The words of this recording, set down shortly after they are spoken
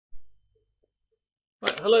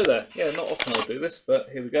Right, hello there. Yeah, not often I'll do this, but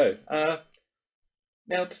here we go.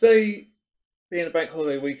 Now today, being a bank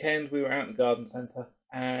holiday weekend, we were out in the garden centre,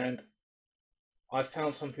 and I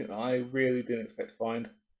found something that I really didn't expect to find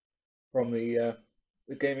from the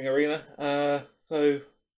gaming arena. So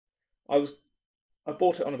I was I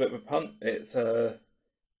bought it on a bit of a punt. It's an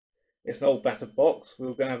old battered box. We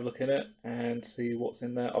were going to have a look in it and see what's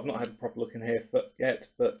in there. I've not had a proper look in here yet,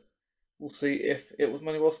 but we'll see if it was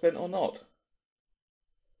money well spent or not.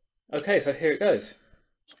 Okay, so here it goes.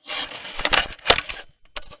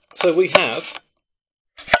 So we have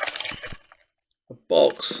a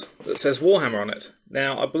box that says Warhammer on it.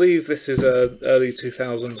 Now, I believe this is a early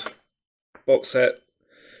 2000 box set,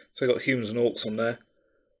 so got humans and orcs on there.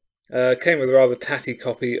 Came with a rather tatty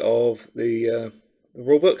copy of the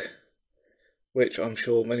rulebook, which I'm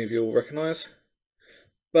sure many of you will recognise.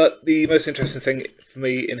 But the most interesting thing for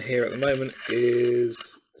me in here at the moment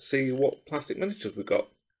is to see what plastic miniatures we've got.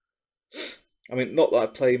 I mean, not that I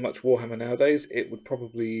play much Warhammer nowadays. It would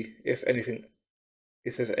probably, if anything,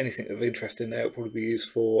 if there's anything of interest in there, it would probably be used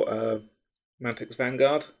for Mantic's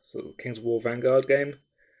Vanguard, so the Kings of War Vanguard game.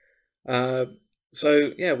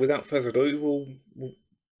 So yeah, without further ado, we'll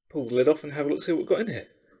pull the lid off and have a look, see what we've got in here.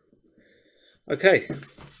 Okay.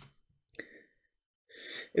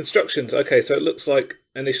 Instructions. Okay, so it looks like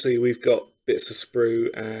initially we've got bits of sprue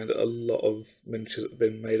and a lot of miniatures that have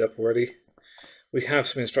been made up already. We have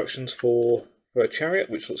some instructions for a chariot,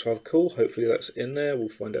 which looks rather cool. Hopefully that's in there. We'll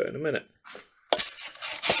find out in a minute.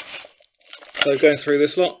 So going through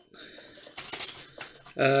this lot.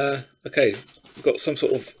 Okay, we've got some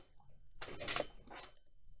sort of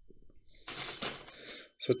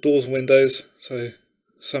doors and windows. So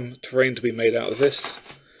some terrain to be made out of this.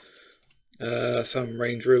 Some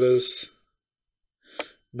range rulers.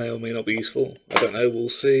 May or may not be useful. I don't know. We'll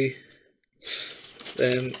see.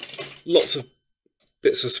 Then lots of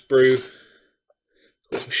bits of sprue.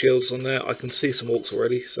 Got some shields on there. I can see some orcs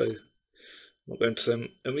already, so I'm not going to them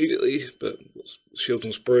immediately, but shield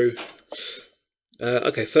and sprue.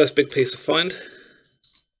 Okay, first big piece of find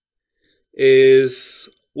is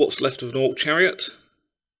what's left of an orc chariot.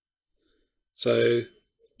 So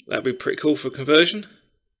that'd be pretty cool for conversion.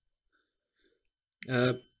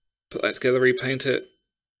 Put that together, repaint it,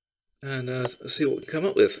 and see what we can come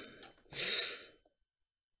up with.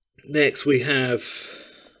 Next we have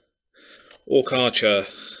Orc Archer,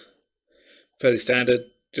 fairly standard,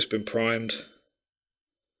 just been primed.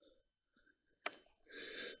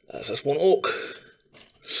 That's one orc.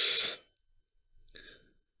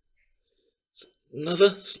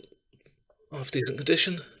 Another, half decent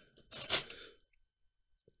condition.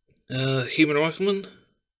 Human Rifleman.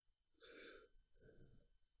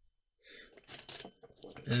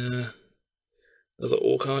 Another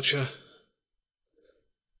Orc Archer.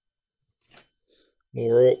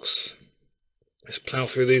 More orcs. Let's plough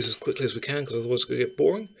through these as quickly as we can, because otherwise it's going to get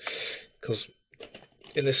boring. Because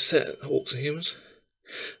in this set, orcs are humans.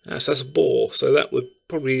 So that's a boar, so that would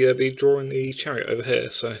probably be drawing the chariot over here.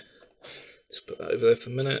 So just put that over there for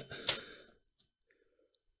a minute.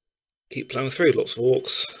 Keep ploughing through, lots of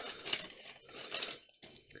orcs.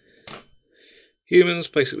 Humans,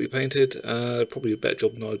 basically painted. Probably a better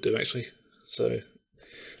job than I'd do, actually. So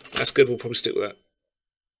that's good, we'll probably stick with that.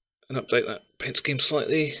 And update that paint scheme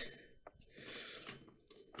slightly.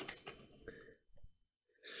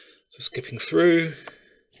 So skipping through.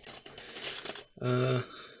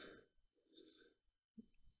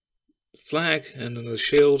 Flag and another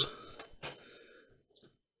shield.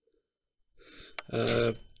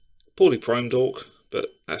 Poorly primed orc, but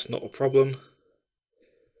that's not a problem.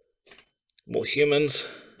 More humans.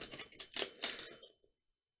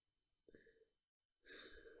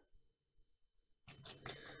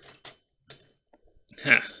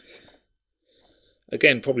 Ha.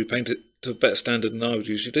 Again, probably painted to a better standard than I would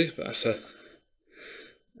usually do, but that's a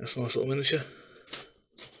nice little miniature.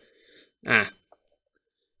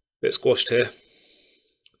 Bit squashed here.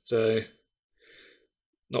 So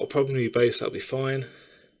not a problem with your base, that'll be fine.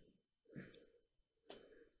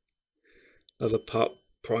 Another part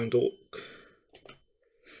primed orc.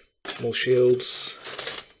 More shields.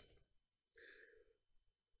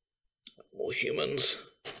 More humans.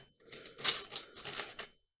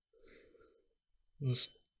 Let's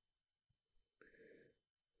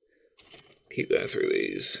keep going through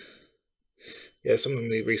these. Yeah, some of them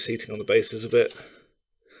need reseating on the bases a bit.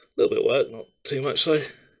 A little bit of work, not too much so.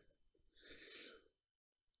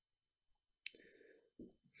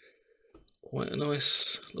 Quite a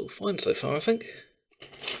nice little find so far, I think.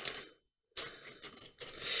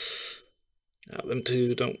 Now, them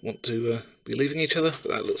two don't want to be leaving each other,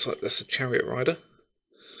 but that looks like that's a chariot rider.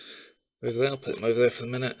 over there. I'll put them over there for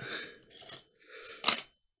the minute.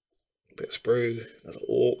 A bit of sprue, another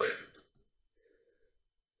orc.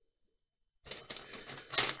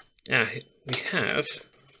 Ah, we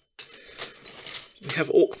have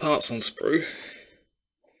orc parts on sprue,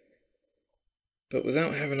 but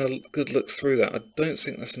without having a good look through that, I don't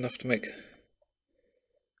think that's enough to make a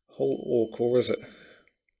whole orc, or is it?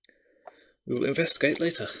 We will investigate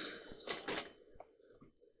later.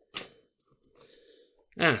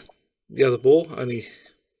 Ah, the other boar, only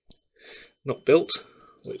not built,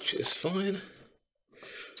 which is fine.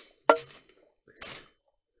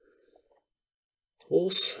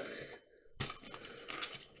 Horse.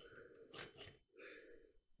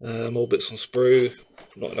 More bits on sprue.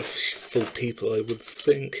 Not enough full people, I would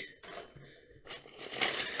think.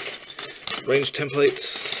 Range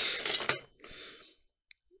templates.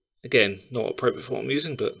 Again, not appropriate for what I'm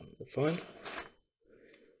using, but fine.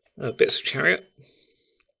 Bits of chariot.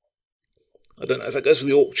 I don't know if that goes with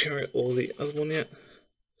the orc chariot or the other one yet.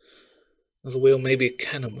 Another wheel, maybe a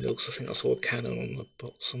cannon wheel, because I think I saw a cannon on the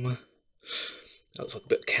box somewhere. That looks like a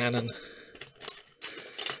bit of cannon.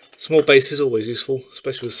 Small base is always useful,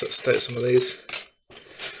 especially with such state some of these.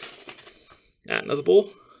 Ah, another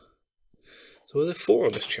ball. So are there 4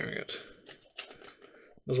 on this chariot?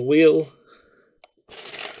 Another wheel.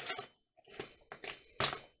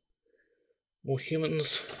 More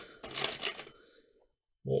humans.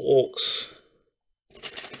 More orcs.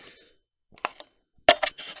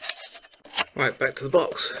 Right, back to the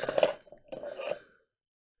box.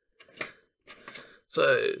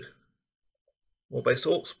 So, more based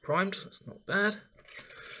orcs primed, that's not bad.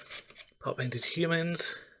 Part painted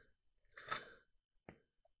humans.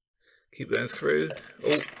 Keep going through.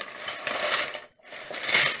 Oh.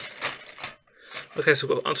 Okay, so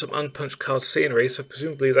we've got some unpunched card scenery, so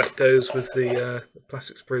presumably that goes with the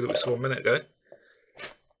plastic sprue that we saw a minute ago,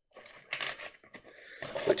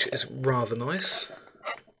 which is rather nice.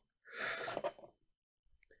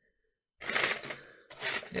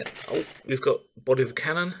 Yeah. Oh, we've got body of a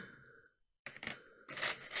cannon.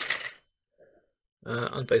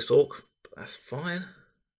 Unbased orc, but that's fine.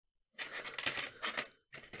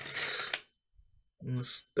 And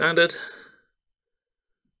standard.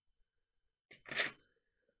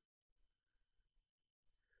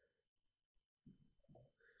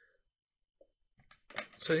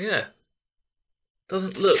 So yeah,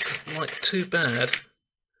 doesn't look like too bad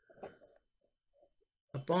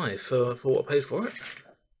a buy for what I paid for it.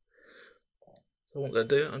 So what I'm going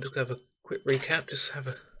to do, I'm just going to have a quick recap, just have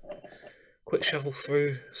a quick shuffle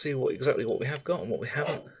through, see exactly what we have got and what we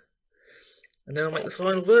haven't, and then I'll make the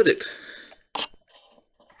final verdict.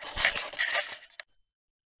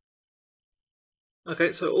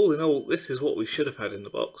 Okay, so all in all, this is what we should have had in the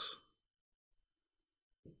box.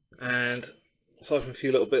 And aside from a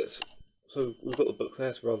few little bits, so we've got the book there,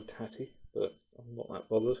 it's rather tatty, but I'm not that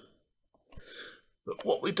bothered. But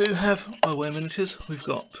what we do have by way of miniatures, we've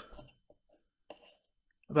got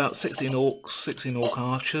about 16 orcs, 16 orc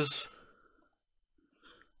archers,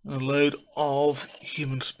 and a load of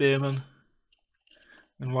human spearmen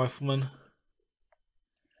and riflemen.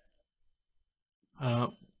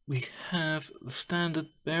 We have the standard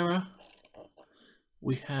bearer.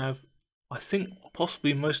 We have, I think,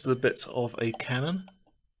 possibly most of the bits of a cannon,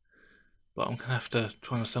 but I'm going to have to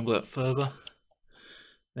try and assemble that further.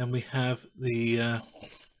 Then we have the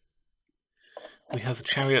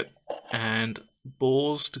chariot and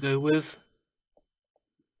boars to go with.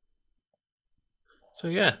 So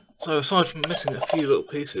yeah, so aside from missing a few little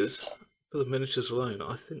pieces, for the miniatures alone,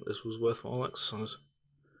 I think this was worthwhile exercise.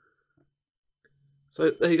 So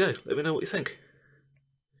there you go, let me know what you think.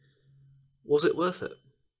 Was it worth it?